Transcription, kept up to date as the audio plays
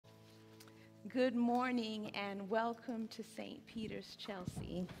Good morning and welcome to St. Peter's,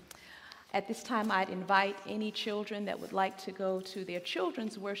 Chelsea. At this time, I'd invite any children that would like to go to their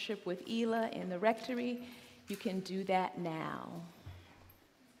children's worship with Ela in the rectory. You can do that now.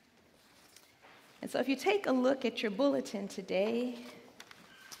 And so if you take a look at your bulletin today,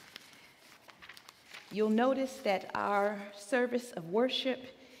 you'll notice that our service of worship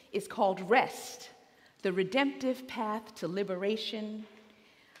is called Rest, the Redemptive Path to Liberation.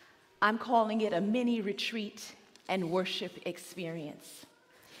 I'm calling it a mini retreat and worship experience.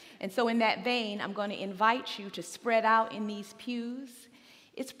 And so in that vein, I'm going to invite you to spread out in these pews.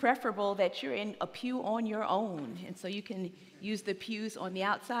 It's preferable that you're in a pew on your own, and so you can use the pews on the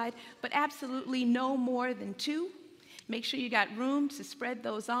outside, but absolutely no more than two. Make sure you got room to spread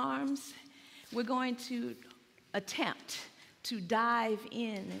those arms. We're going to attempt to dive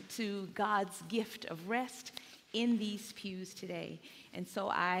into God's gift of rest in these pews today. And so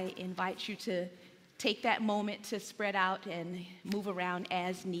I invite you to take that moment to spread out and move around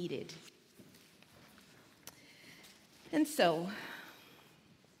as needed. And so,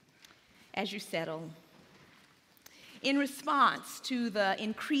 as you settle, in response to the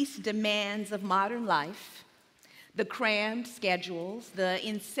increased demands of modern life, the crammed schedules, the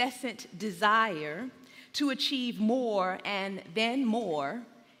incessant desire to achieve more and then more,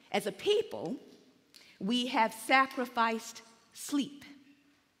 as a people, we have sacrificed sleep.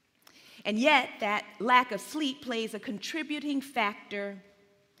 And yet, that lack of sleep plays a contributing factor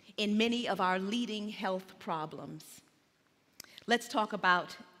in many of our leading health problems. Let's talk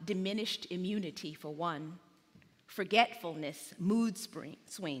about diminished immunity for one, forgetfulness, mood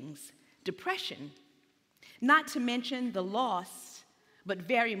swings, depression, not to mention the loss, but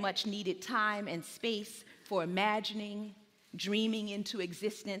very much needed time and space for imagining, dreaming into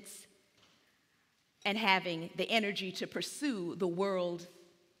existence, and having the energy to pursue the world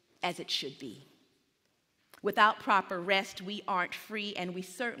as it should be. Without proper rest, we aren't free, and we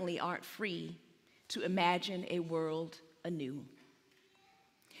certainly aren't free to imagine a world anew.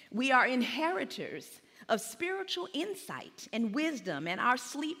 We are inheritors of spiritual insight and wisdom, and our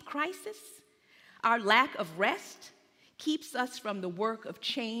sleep crisis, our lack of rest, keeps us from the work of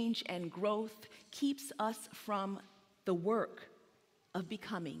change and growth, keeps us from the work of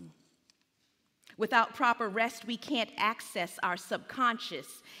becoming. Without proper rest, we can't access our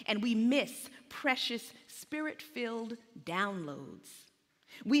subconscious, and we miss precious spirit-filled downloads.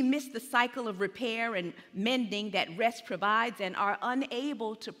 We miss the cycle of repair and mending that rest provides and are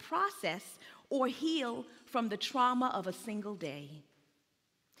unable to process or heal from the trauma of a single day.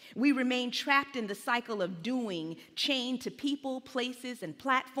 We remain trapped in the cycle of doing, chained to people, places, and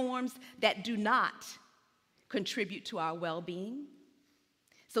platforms that do not contribute to our well-being.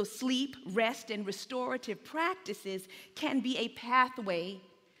 So sleep, rest, and restorative practices can be a pathway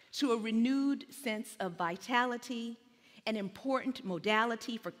to a renewed sense of vitality, an important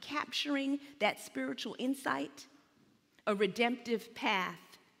modality for capturing that spiritual insight, a redemptive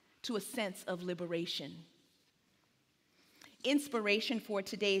path to a sense of liberation. Inspiration for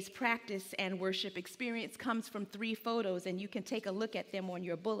today's practice and worship experience comes from 3 photos, and you can take a look at them on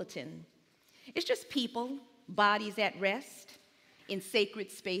your bulletin. It's just people, bodies at rest, in sacred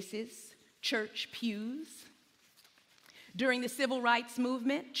spaces, church pews. During the civil rights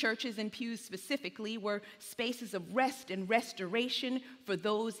movement, churches and pews specifically were spaces of rest and restoration for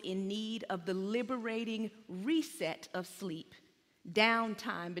those in need of the liberating reset of sleep,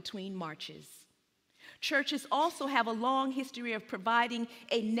 downtime between marches. Churches also have a long history of providing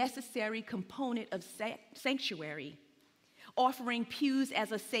a necessary component of sanctuary, offering pews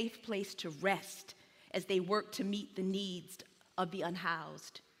as a safe place to rest as they work to meet the needs of the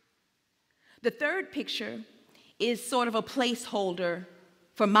unhoused. The third picture is sort of a placeholder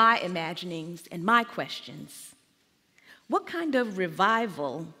for my imaginings and my questions. What kind of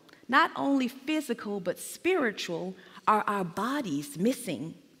revival, not only physical but spiritual, are our bodies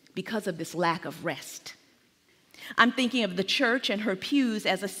missing because of this lack of rest? I'm thinking of the church and her pews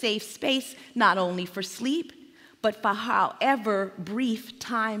as a safe space, not only for sleep, but for however brief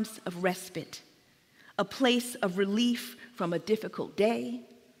times of respite, a place of relief from a difficult day,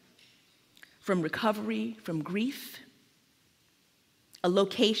 from recovery, from grief, a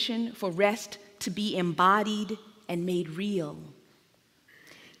location for rest to be embodied and made real.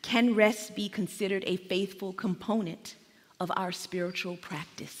 Can rest be considered a faithful component of our spiritual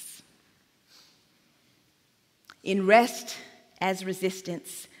practice? In Rest as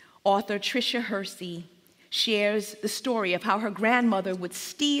Resistance, author Tricia Hersey shares the story of how her grandmother would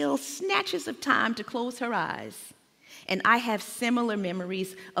steal snatches of time to close her eyes. And I have similar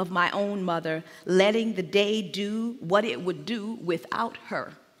memories of my own mother letting the day do what it would do without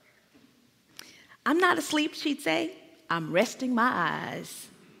her. I'm not asleep, she'd say. I'm resting my eyes.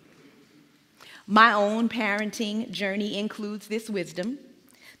 My own parenting journey includes this wisdom,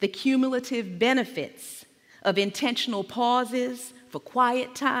 the cumulative benefits of intentional pauses for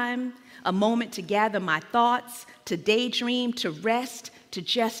quiet time, a moment to gather my thoughts, to daydream, to rest, to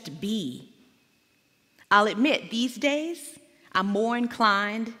just be. I'll admit, these days, I'm more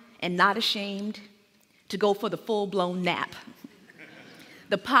inclined and not ashamed to go for the full-blown nap.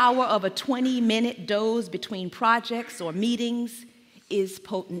 The power of a 20-minute doze between projects or meetings is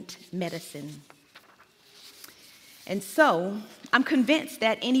potent medicine. And so, I'm convinced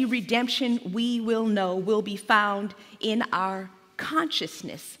that any redemption we will know will be found in our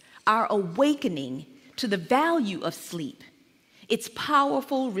consciousness, our awakening to the value of sleep, its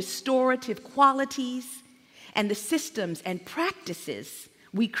powerful restorative qualities, and the systems and practices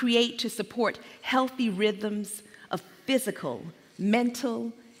we create to support healthy rhythms of physical,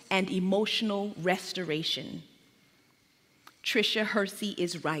 mental, and emotional restoration. Tricia Hersey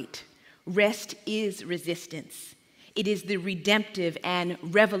is right. Rest is resistance. It is the redemptive and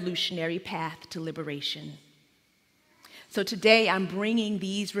revolutionary path to liberation. So today I'm bringing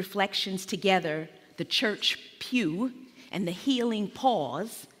these reflections together, the church pew and the healing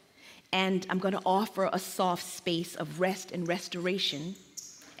pause, and I'm going to offer a soft space of rest and restoration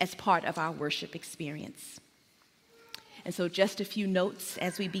as part of our worship experience. And so just a few notes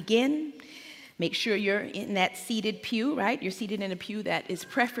as we begin. Make sure you're in that seated pew, right? You're seated in a pew that is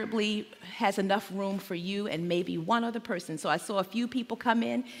preferably has enough room for you and maybe one other person. So I saw a few people come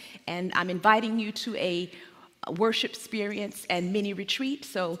in, and I'm inviting you to a worship experience and mini retreat,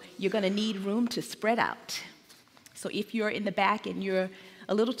 so you're going to need room to spread out. So if you're in the back and you're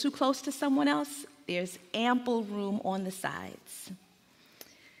a little too close to someone else, there's ample room on the sides.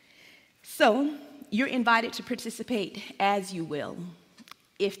 So you're invited to participate as you will.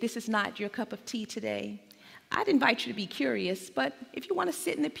 If this is not your cup of tea today, I'd invite you to be curious, but if you want to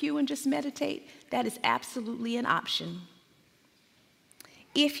sit in the pew and just meditate, that is absolutely an option.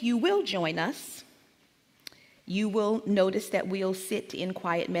 If you will join us, you will notice that we'll sit in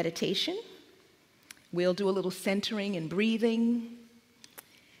quiet meditation. We'll do a little centering and breathing,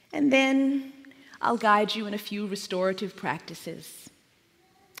 and then I'll guide you in a few restorative practices.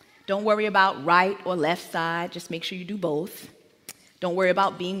 Don't worry about right or left side, just make sure you do both. Don't worry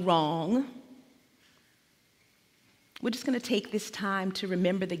about being wrong. We're just going to take this time to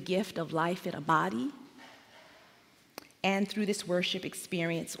remember the gift of life in a body, and through this worship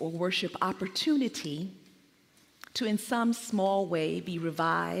experience or worship opportunity, to in some small way be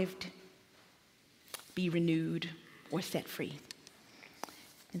revived, be renewed, or set free.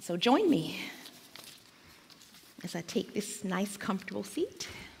 And so join me as I take this nice, comfortable seat.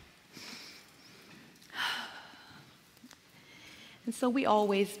 And so we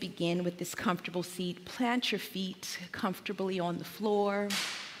always begin with this comfortable seat. Plant your feet comfortably on the floor.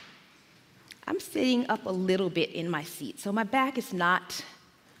 I'm sitting up a little bit in my seat, so my back is not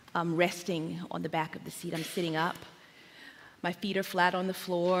resting on the back of the seat. I'm sitting up. My feet are flat on the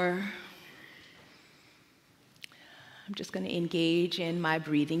floor. I'm just going to engage in my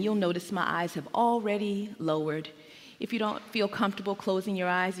breathing. You'll notice my eyes have already lowered. If you don't feel comfortable closing your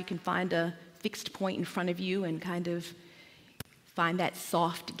eyes, you can find a fixed point in front of you and kind of find that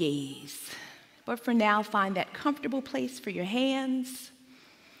soft gaze. But for now, find that comfortable place for your hands.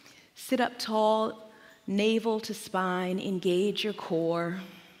 Sit up tall, navel to spine, engage your core.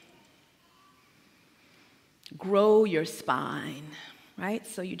 Grow your spine, right?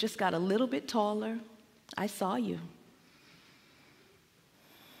 So you just got a little bit taller. I saw you.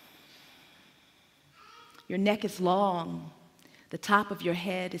 Your neck is long. The top of your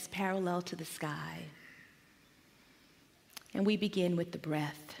head is parallel to the sky. And we begin with the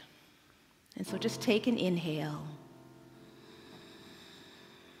breath. And so just take an inhale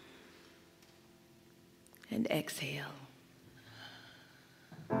and exhale.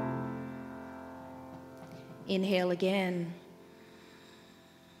 Inhale again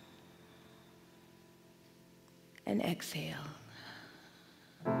and exhale.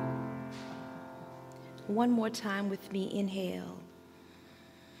 One more time with me. Inhale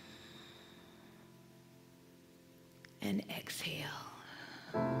and exhale.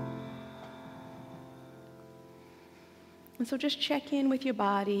 And so just check in with your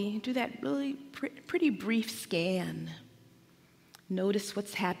body. Do that really pretty brief scan. Notice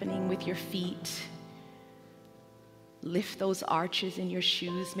what's happening with your feet. Lift those arches in your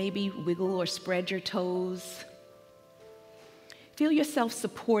shoes. Maybe wiggle or spread your toes. Feel yourself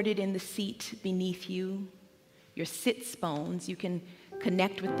supported in the seat beneath you. Your sits bones, you can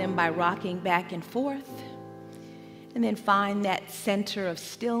connect with them by rocking back and forth. And then find that center of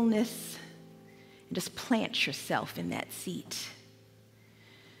stillness Just plant yourself in that seat.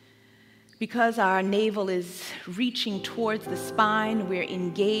 Because our navel is reaching towards the spine, we're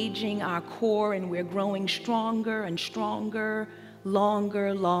engaging our core and we're growing stronger and stronger,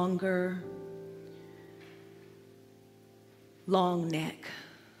 longer, longer. Long neck,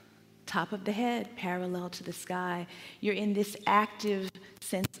 top of the head parallel to the sky. You're in this active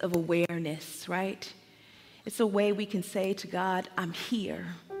sense of awareness, right? It's a way we can say to God, I'm here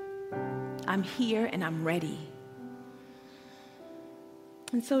and I'm ready.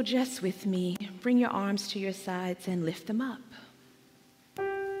 And so just with me, bring your arms to your sides and lift them up.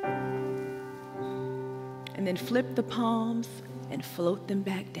 And then flip the palms and float them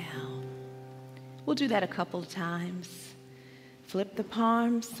back down. We'll do that a couple of times. Flip the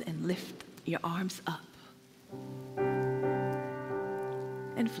palms and lift your arms up.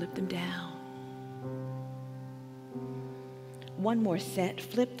 And flip them down. One more set.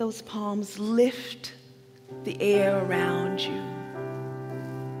 Flip those palms, lift the air around you.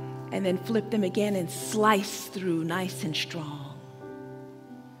 And then flip them again and slice through nice and strong.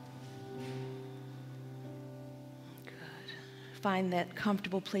 Good. Find that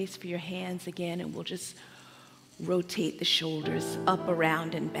comfortable place for your hands again, and we'll just rotate the shoulders up,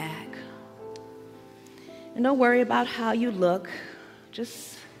 around, and back. And don't worry about how you look.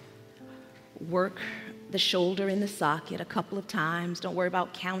 Just work the shoulder in the socket a couple of times. Don't worry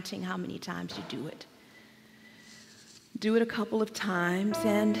about counting how many times you do it. Do it a couple of times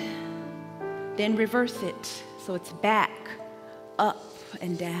and then reverse it. So it's back, up,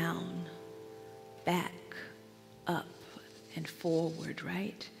 and down. Back, up, and forward,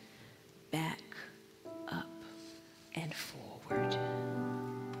 right? Back, up, and forward.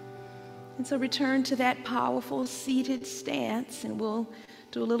 And so return to that powerful seated stance, and we'll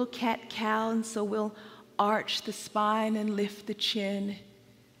do a little cat-cow, and so we'll arch the spine and lift the chin.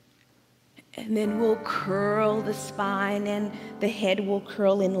 And then we'll curl the spine, and the head will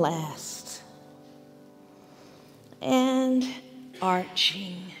curl in last. And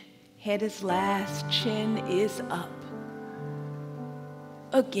arching. Head is last, chin is up.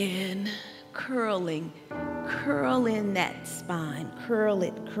 Again, curling. Curl in that spine. Curl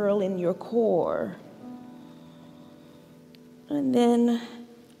it. Curl in your core. And then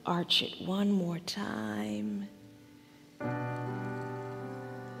arch it one more time.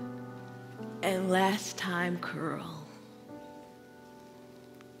 And last time, curl.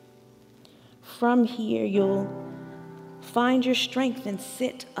 From here, you'll find your strength and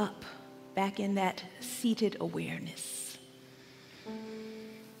sit up, back in that seated awareness.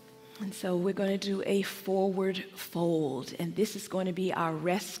 And so we're going to do a forward fold, and this is going to be our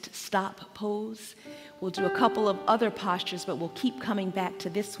rest stop pose. We'll do a couple of other postures, but we'll keep coming back to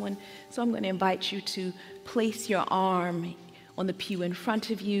this one. So I'm going to invite you to place your arm on the pew in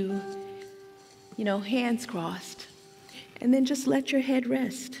front of you, hands crossed, and then just let your head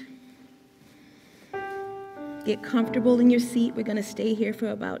rest. Get comfortable in your seat. We're going to stay here for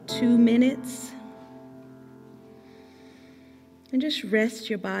about 2 minutes. And just rest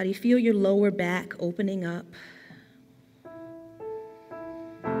your body. Feel your lower back opening up.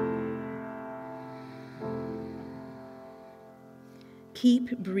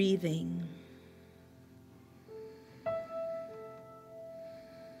 Keep breathing.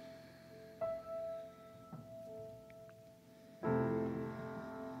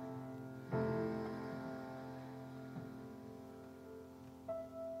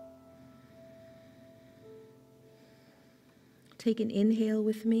 Take an inhale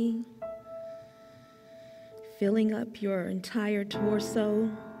with me, filling up your entire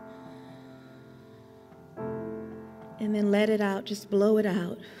torso. And then let it out, just blow it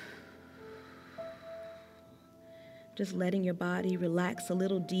out. Just letting your body relax a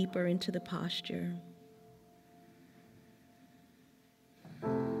little deeper into the posture.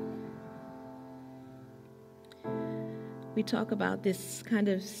 We talk about this kind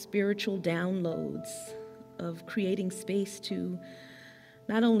of spiritual downloads of creating space to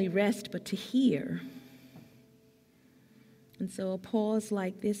not only rest, but to hear. And so a pause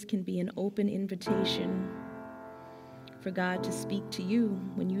like this can be an open invitation for God to speak to you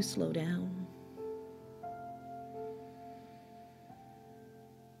when you slow down.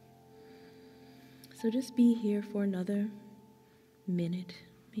 So just be here for another minute,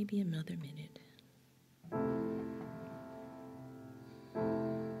 maybe another minute.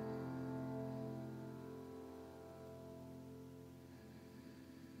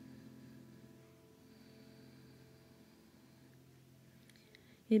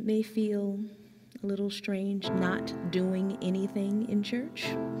 It may feel a little strange not doing anything in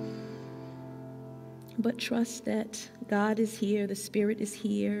church, but trust that God is here, the Spirit is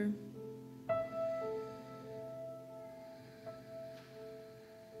here,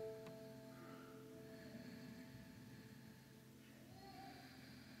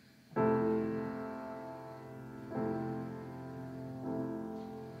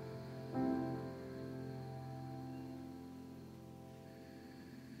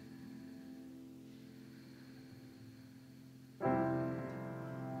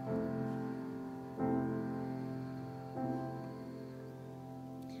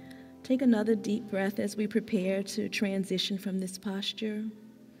 Take another deep breath as we prepare to transition from this posture.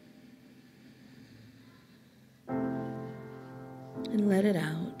 And let it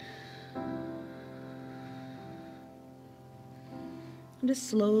out. And just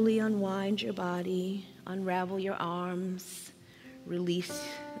slowly unwind your body, unravel your arms, release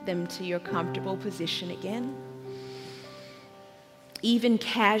them to your comfortable position again. Even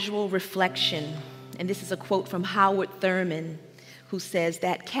casual reflection, and this is a quote from Howard Thurman, who says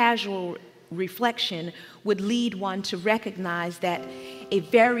that casual reflection would lead one to recognize that a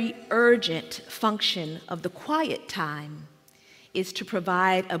very urgent function of the quiet time is to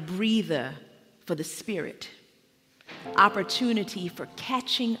provide a breather for the spirit, opportunity for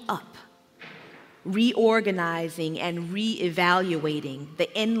catching up, reorganizing and reevaluating the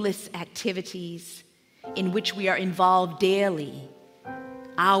endless activities in which we are involved daily,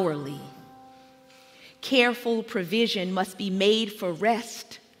 hourly. Careful provision must be made for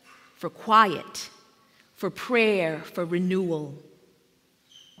rest, for quiet, for prayer, for renewal.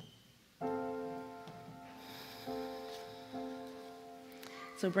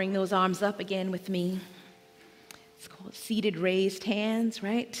 So bring those arms up again with me. It's called seated raised hands,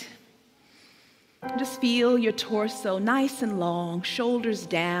 right? Just feel your torso nice and long, shoulders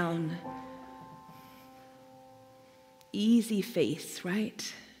down. Easy face,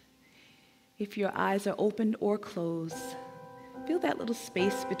 right? If your eyes are opened or closed, feel that little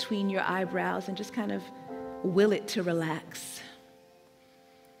space between your eyebrows and just kind of will it to relax.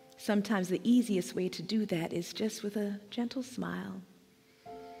 Sometimes the easiest way to do that is just with a gentle smile.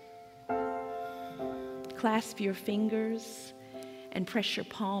 Clasp your fingers and press your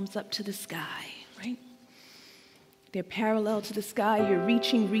palms up to the sky, right? They're parallel to the sky. You're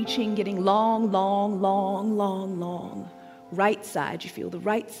reaching, getting long. Right side, you feel the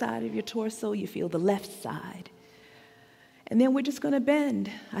right side of your torso, you feel the left side. And then we're just going to bend.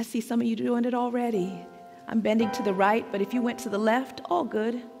 I see some of you doing it already. I'm bending to the right, but if you went to the left, all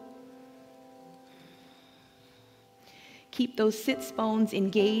good. Keep those sits bones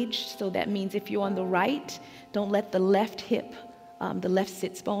engaged, so that means if you're on the right, don't let the left hip, the left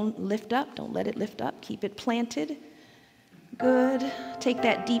sits bone lift up. Don't let it lift up. Keep it planted. Good. Take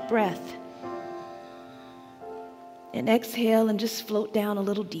that deep breath. And exhale and just float down a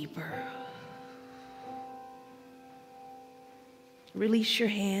little deeper. Release your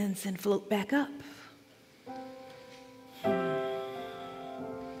hands and float back up.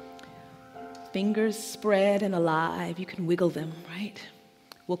 Fingers spread and alive. You can wiggle them, right?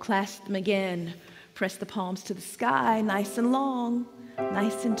 We'll clasp them again. Press the palms to the sky, nice and long,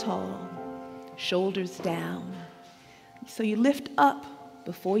 nice and tall. Shoulders down. So you lift up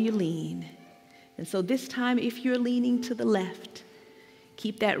before you lean. And so this time, if you're leaning to the left,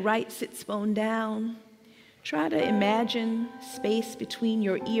 keep that right sits bone down. Try to imagine space between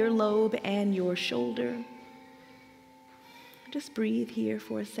your earlobe and your shoulder. Just breathe here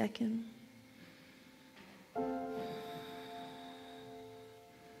for a second.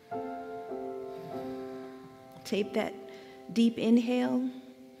 Take that deep inhale.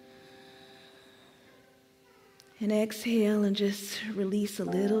 And exhale and just release a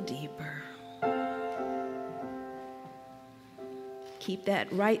little deeper. Keep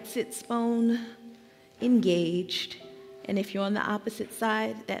that right sits bone engaged. And if you're on the opposite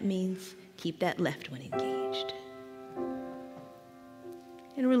side, that means keep that left one engaged.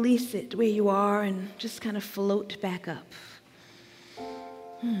 And release it where you are and just kind of float back up.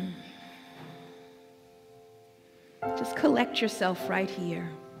 Just collect yourself right here.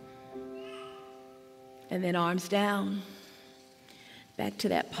 And then arms down, back to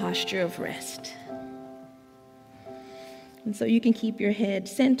that posture of rest. And so you can keep your head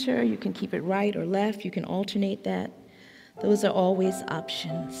center, you can keep it right or left, you can alternate that. Those are always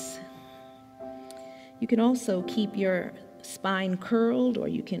options. You can also keep your spine curled, or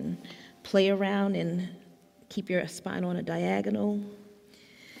you can play around and keep your spine on a diagonal.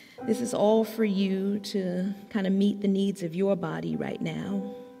 This is all for you to kind of meet the needs of your body right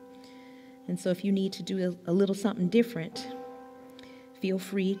now. And so if you need to do a little something different, feel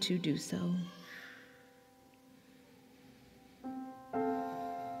free to do so.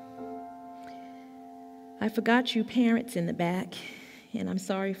 I forgot you parents in the back, and I'm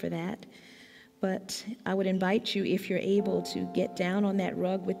sorry for that. But I would invite you, if you're able, to get down on that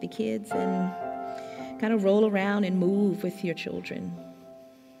rug with the kids and kind of roll around and move with your children.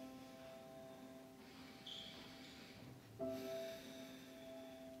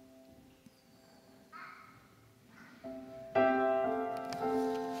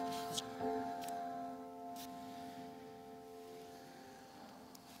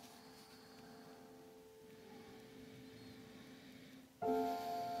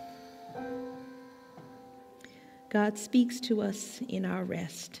 God speaks to us in our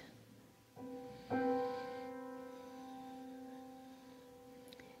rest.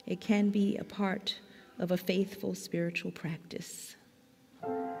 It can be a part of a faithful spiritual practice.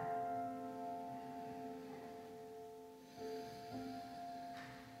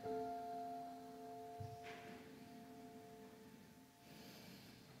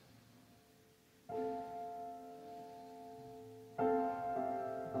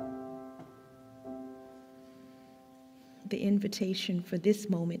 The invitation for this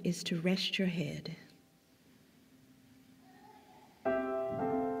moment is to rest your head.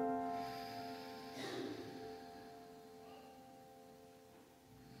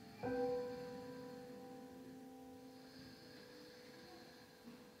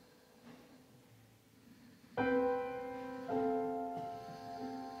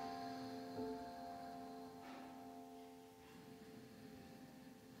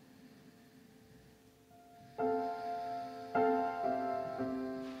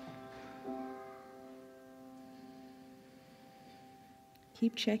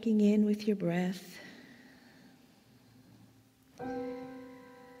 Keep checking in with your breath.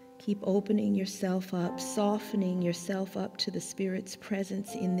 Keep opening yourself up, softening yourself up to the Spirit's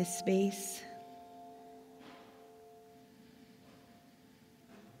presence in this space.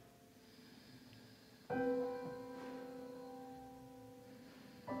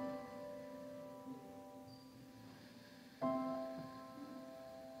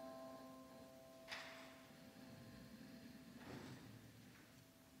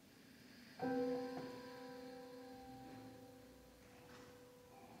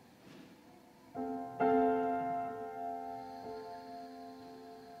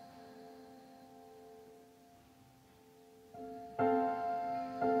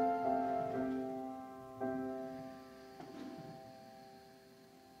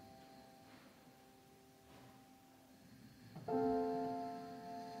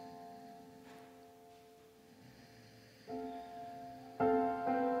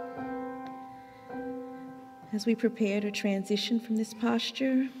 As we prepare to transition from this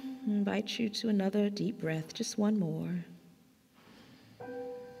posture, I invite you to another deep breath, just one more.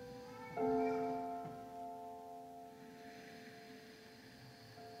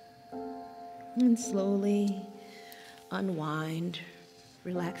 And slowly unwind,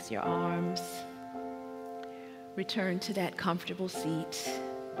 relax your arms, return to that comfortable seat.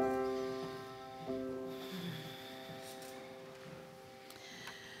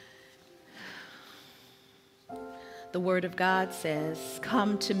 The Word of God says,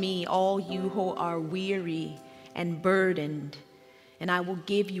 "Come to me, all you who are weary and burdened, and I will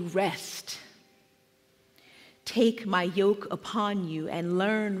give you rest. Take my yoke upon you and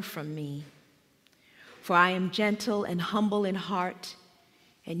learn from me, for I am gentle and humble in heart,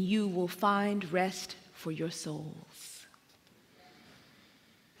 and you will find rest for your souls."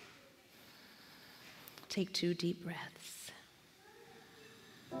 Take 2 deep breaths.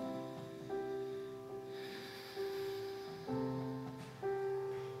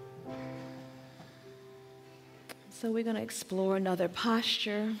 So we're going to explore another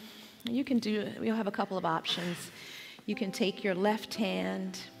posture. We'll have a couple of options. You can take your left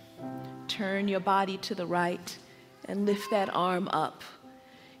hand, turn your body to the right, and lift that arm up,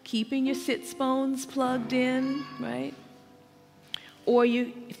 keeping your sits bones plugged in, right? Or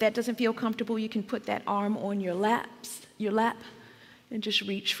if that doesn't feel comfortable, you can put that arm on your lap, and just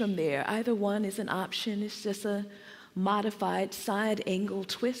reach from there. Either one is an option. It's just a modified side angle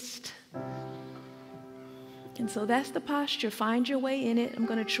twist. And so that's the posture. Find your way in it. I'm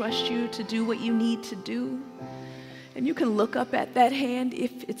going to trust you to do what you need to do. And you can look up at that hand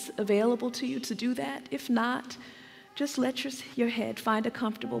if it's available to you to do that. If not, just let your head find a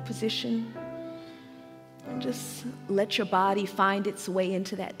comfortable position. And just let your body find its way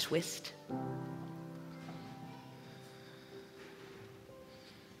into that twist.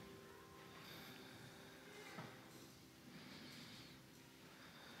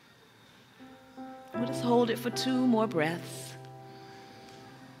 We'll just hold it for 2 more breaths.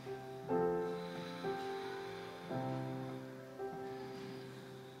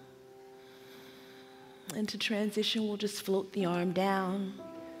 And to transition, we'll just float the arm down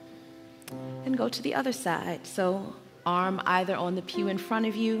and go to the other side. So arm either on the pew in front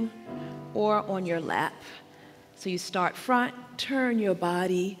of you or on your lap. So you start front, turn your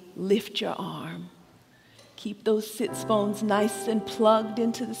body, lift your arm. Keep those sits bones nice and plugged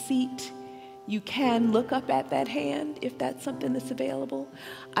into the seat. You can look up at that hand if that's something that's available.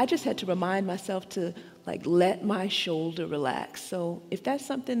 I just had to remind myself to let my shoulder relax. So if that's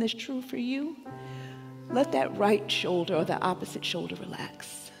something that's true for you, let that right shoulder or the opposite shoulder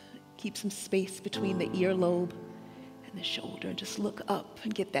relax. Keep some space between the earlobe and the shoulder, and just look up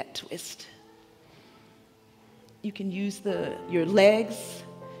and get that twist. You can use your legs,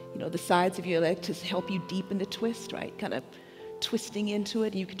 the sides of your leg to help you deepen the twist, right? Kind of twisting into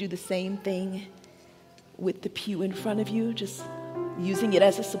it. You could do the same thing with the pew in front of you, just using it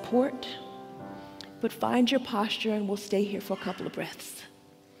as a support. But find your posture, and we'll stay here for a couple of breaths.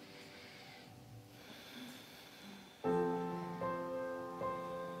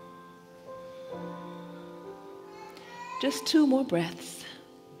 Just 2 more breaths.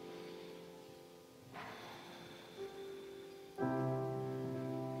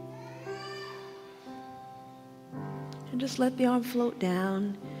 And just let the arm float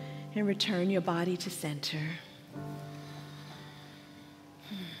down and return your body to center.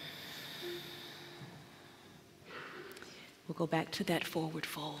 We'll go back to that forward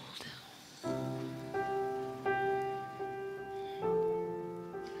fold.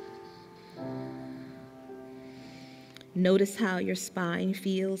 Notice how your spine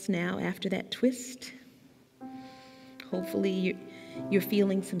feels now after that twist. Hopefully you're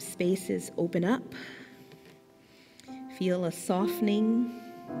feeling some spaces open up. Feel a softening.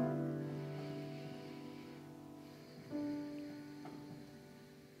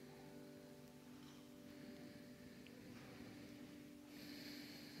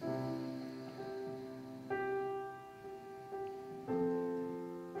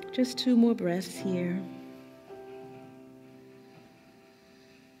 Just 2 more breaths here.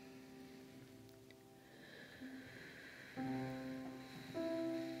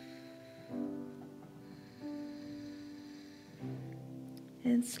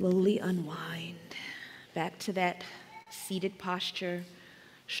 And slowly unwind back to that seated posture,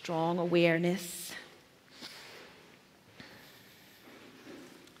 strong awareness.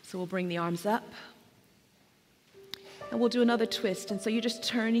 So we'll bring the arms up. And we'll do another twist. And so you're just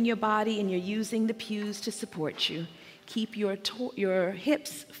turning your body and you're using the pews to support you. Keep your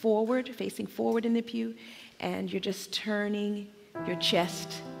hips forward, facing forward in the pew, and you're just turning your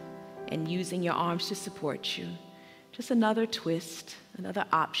chest and using your arms to support you. Just another twist, another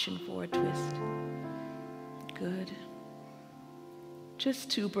option for a twist. Good.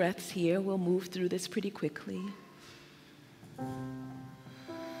 Just 2 breaths here. We'll move through this pretty quickly.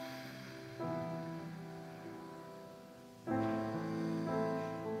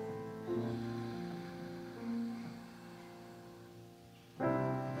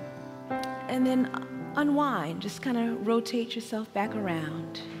 And then unwind, just kind of rotate yourself back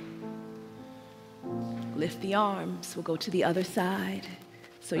around. Lift the arms, we'll go to the other side.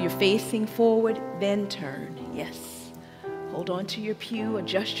 So you're facing forward, then turn, yes. Hold on to your pew,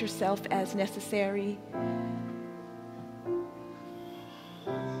 adjust yourself as necessary.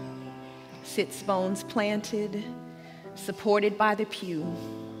 Sits bones planted, supported by the pew.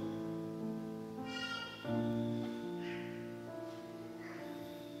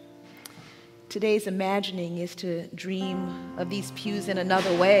 Today's imagining is to dream of these pews in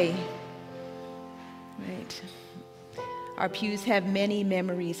another way, right? Our pews have many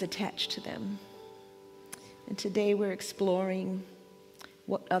memories attached to them. And today we're exploring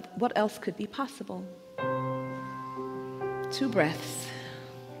what else could be possible. 2 breaths.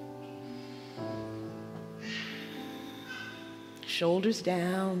 Shoulders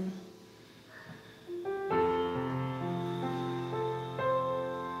down.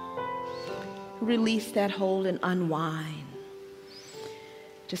 Release that hold and unwind.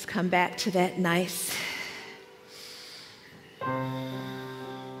 Just come back to that nice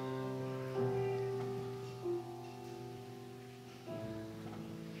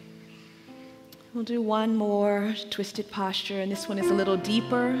We'll do one more twisted posture, and this one is a little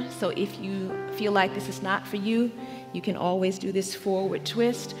deeper. So if you feel like this is not for you, you can always do this forward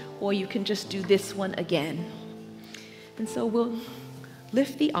twist, or you can just do this one again. And so we'll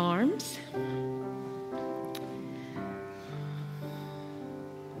lift the arms.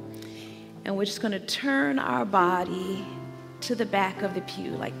 And we're just going to turn our body to the back of the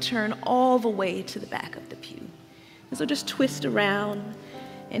pew, like turn all the way to the back of the pew. And so just twist around.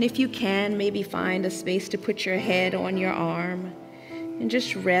 And if you can, maybe find a space to put your head on your arm and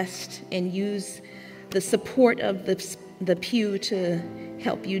just rest and use the support of the pew to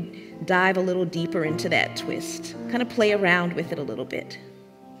help you dive a little deeper into that twist. Kind of play around with it a little bit.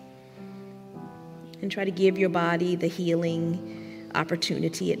 And try to give your body the healing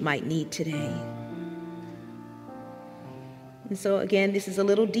opportunity it might need today. And so again, this is a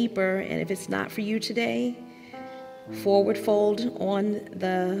little deeper, and if it's not for you today, forward fold on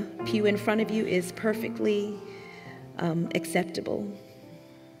the pew in front of you is perfectly acceptable.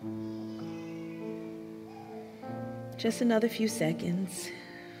 Just another few seconds.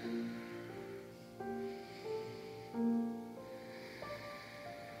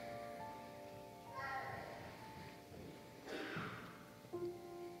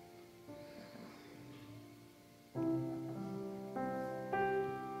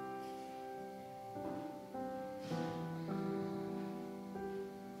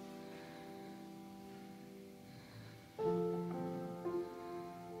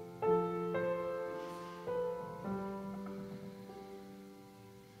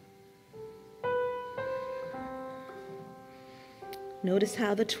 Notice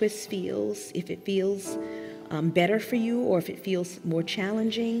how the twist feels, if it feels better for you or if it feels more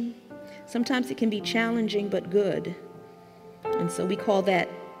challenging. Sometimes it can be challenging but good. And so we call that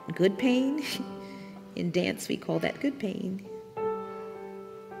good pain. In dance, we call that good pain.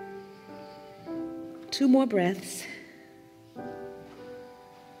 2 more breaths.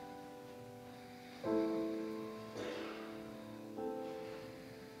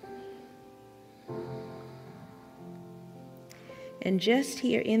 And just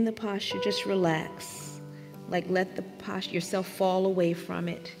here in the posture, just relax. Like let the posture yourself fall away from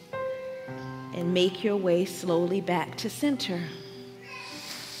it. And make your way slowly back to center.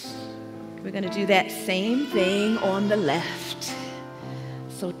 We're going to do that same thing on the left.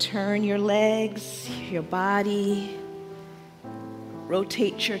 So turn your legs, your body.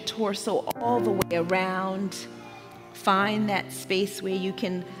 Rotate your torso all the way around. Find that space where you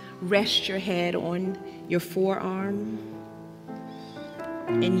can rest your head on your forearm.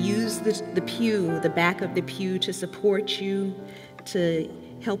 And use the pew, the back of the pew, to support you, to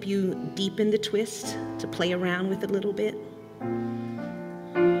help you deepen the twist, to play around with it a little bit.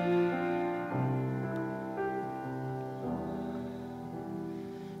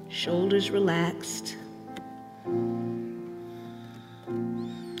 Shoulders relaxed.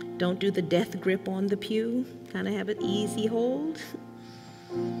 Don't do the death grip on the pew. Kind of have an easy hold.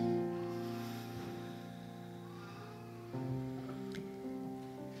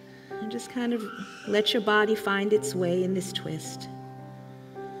 And just kind of let your body find its way in this twist.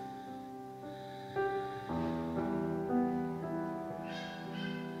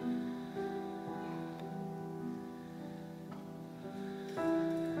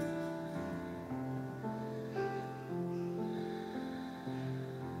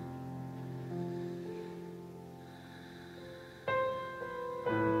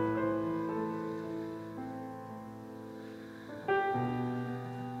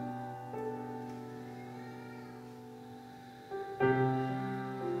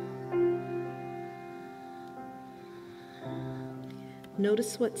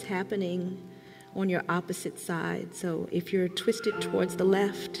 Notice what's happening on your opposite side. So if you're twisted towards the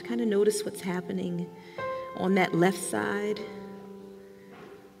left, kind of notice what's happening on that left side.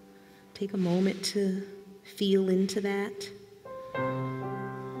 Take a moment to feel into that.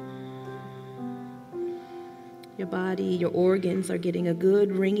 Your body, your organs are getting a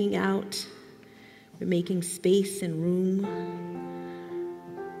good wringing out. We're making space and room.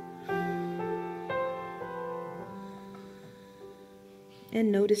 And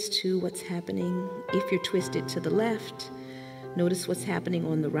notice too what's happening if you're twisted to the left. Notice what's happening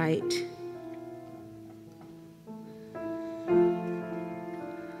on the right.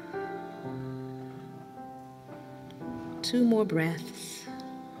 Two more breaths.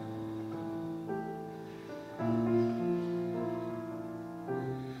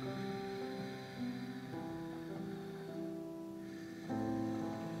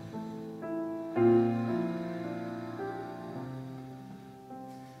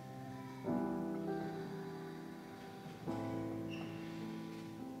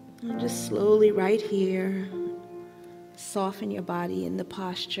 And just slowly right here, soften your body in the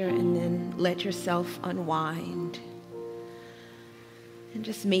posture and then let yourself unwind. And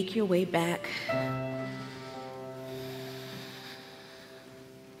just make your way back.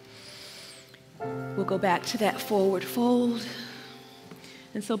 We'll go back to that forward fold.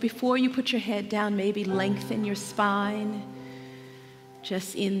 And so before you put your head down, maybe lengthen your spine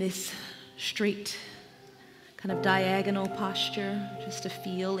just in this straight kind of diagonal posture, just to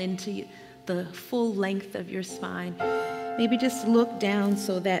feel into the full length of your spine. Maybe just look down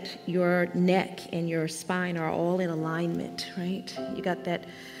so that your neck and your spine are all in alignment, right? You got that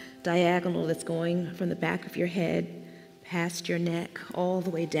diagonal that's going from the back of your head past your neck all the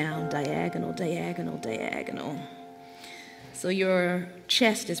way down, diagonal, diagonal, diagonal. So your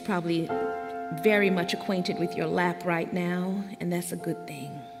chest is probably very much acquainted with your lap right now, and that's a good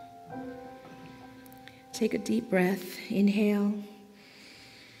thing. Take a deep breath, inhale.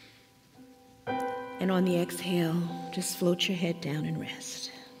 And on the exhale, just float your head down and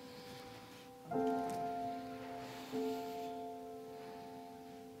rest.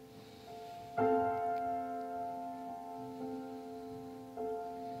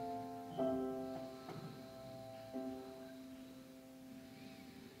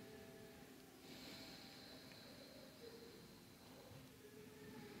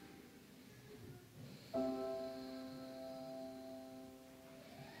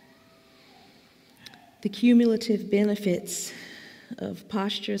 The cumulative benefits of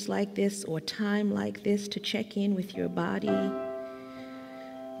postures like this or time like this to check in with your body,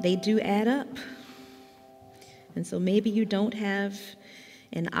 they do add up. And so maybe you don't have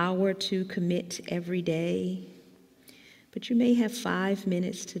an hour to commit every day, but you may have 5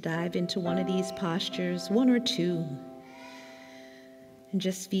 minutes to dive into one of these postures, one or two, and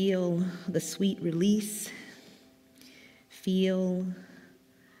just feel the sweet release. Feel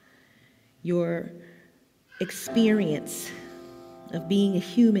your experience of being a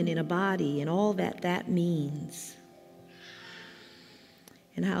human in a body and all that that means.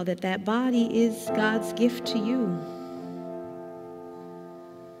 And how that body is God's gift to you.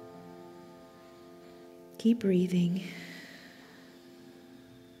 Keep breathing.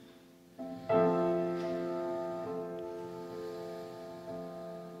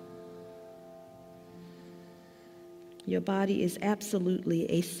 Your body is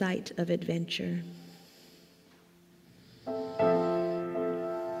absolutely a site of adventure.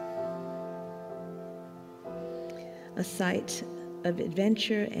 A site of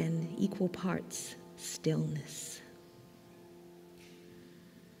adventure and equal parts stillness.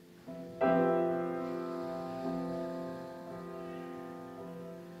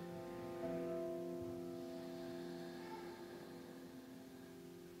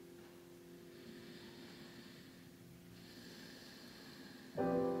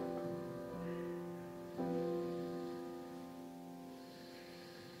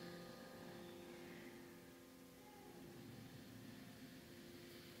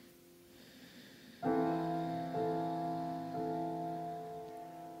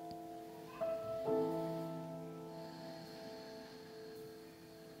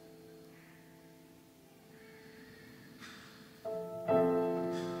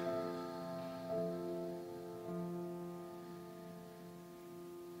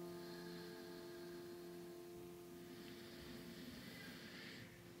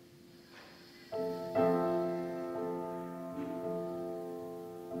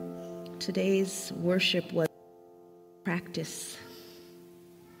 Today's worship was practice.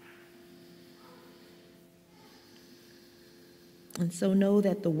 And so know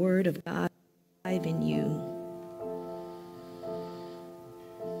that the Word of God is alive in you.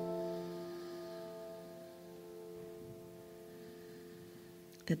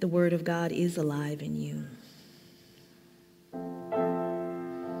 That the Word of God is alive in you.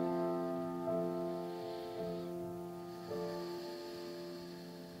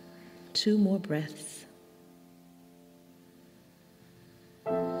 Two more breaths.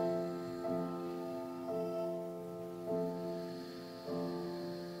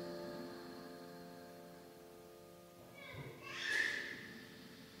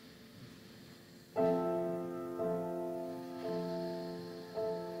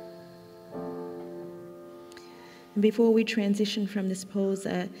 And before we transition from this pose,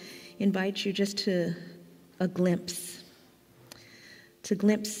 I invite you just to a glimpse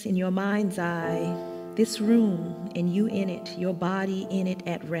in your mind's eye, this room and you in it, your body in it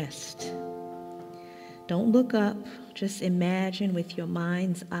at rest. Don't look up, just imagine with your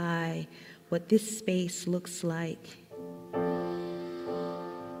mind's eye what this space looks like.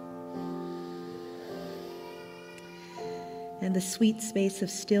 And the sweet space of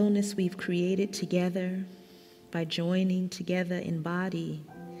stillness we've created together by joining together in body,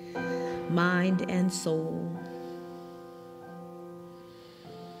 mind, and soul.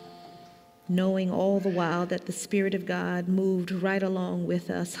 Knowing all the while that the Spirit of God moved right along with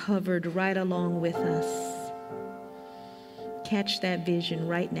us, hovered right along with us. Catch that vision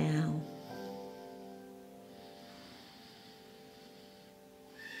right now.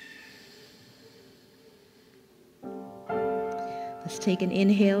 Let's take an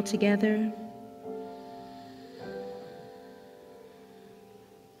inhale together.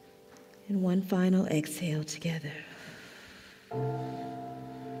 And one final exhale together.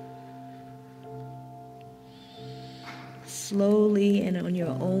 Slowly and on your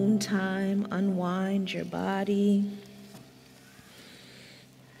own time, unwind your body.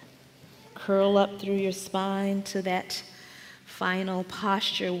 Curl up through your spine to that final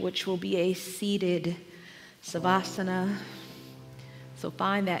posture, which will be a seated savasana. So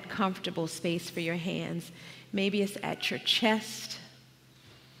find that comfortable space for your hands. Maybe it's at your chest,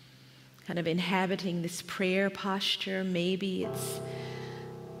 kind of inhabiting this prayer posture. Maybe it's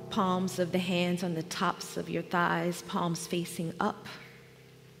palms of the hands on the tops of your thighs, palms facing up.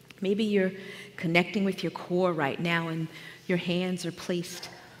 Maybe you're connecting with your core right now and your hands are placed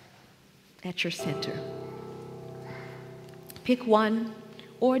at your center. Pick one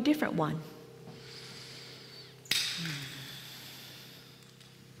or a different one.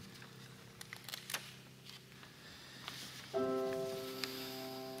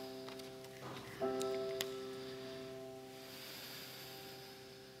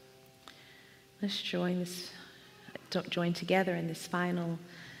 Let's join this join together in this final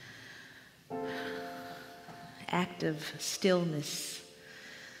act of stillness,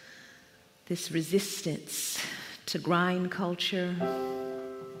 this resistance to grind culture,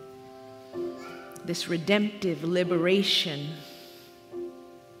 this redemptive liberation,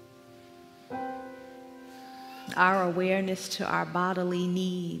 our awareness to our bodily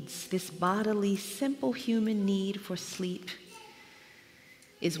needs, this bodily, simple human need for sleep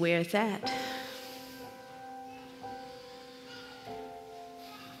is where it's at.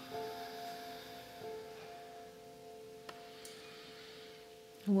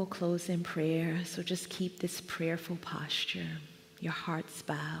 And we'll close in prayer, so just keep this prayerful posture, your hearts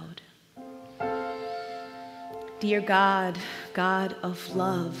bowed. Dear God, God of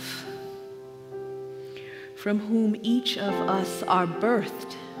love, from whom each of us are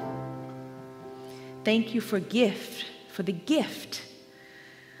birthed, thank you for the gift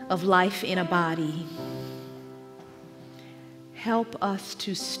of life in a body. Help us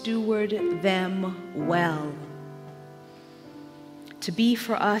to steward them well, to be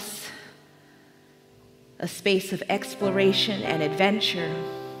for us a space of exploration and adventure,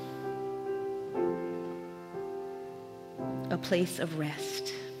 a place of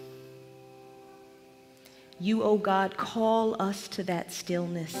rest. You, O God, call us to that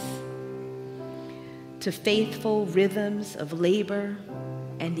stillness, to faithful rhythms of labor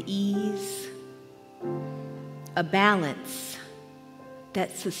and ease, a balance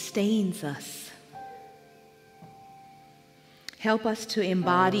that sustains us. Help us to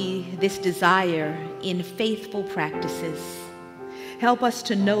embody this desire in faithful practices. Help us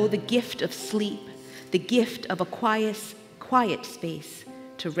to know the gift of sleep, the gift of a quiet space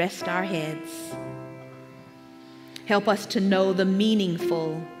to rest our heads. Help us to know the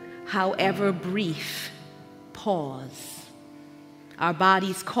meaningful, however brief, pause. Our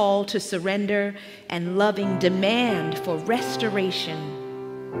body's call to surrender and loving demand for restoration.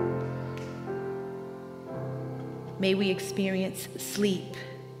 May we experience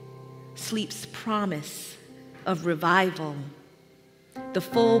sleep's promise of revival, the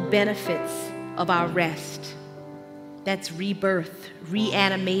full benefits of our rest. That's rebirth,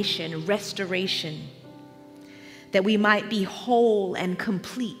 reanimation, restoration, that we might be whole and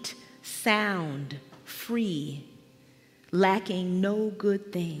complete, sound, free, lacking no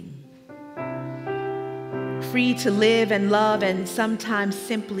good thing. Free to live and love and sometimes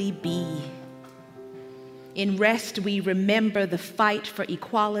simply be. In rest, we remember the fight for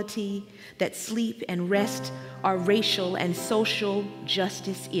equality, that sleep and rest are racial and social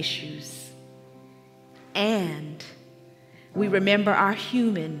justice issues. And we remember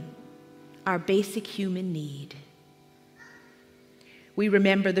our basic human need. We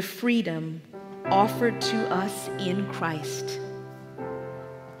remember the freedom offered to us in Christ.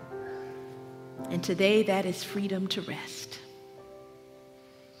 And today, that is freedom to rest.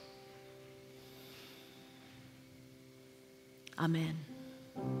 Amen.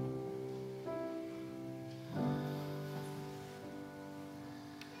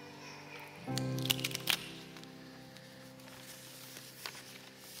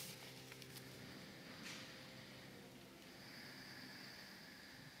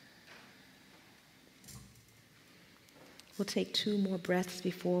 We'll take 2 more breaths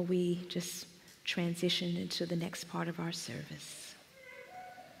before we just transition into the next part of our service.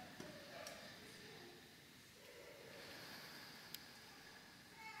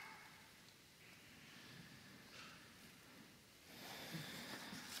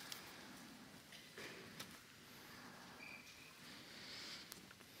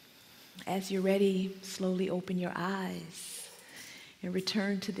 As you're ready, slowly open your eyes and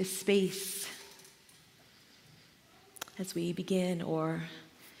return to this space as we begin or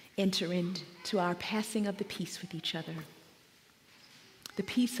enter into our passing of the peace with each other. The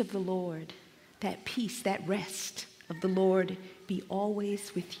peace of the Lord, that peace, that rest of the Lord be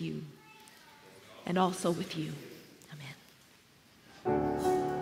always with you and also with you.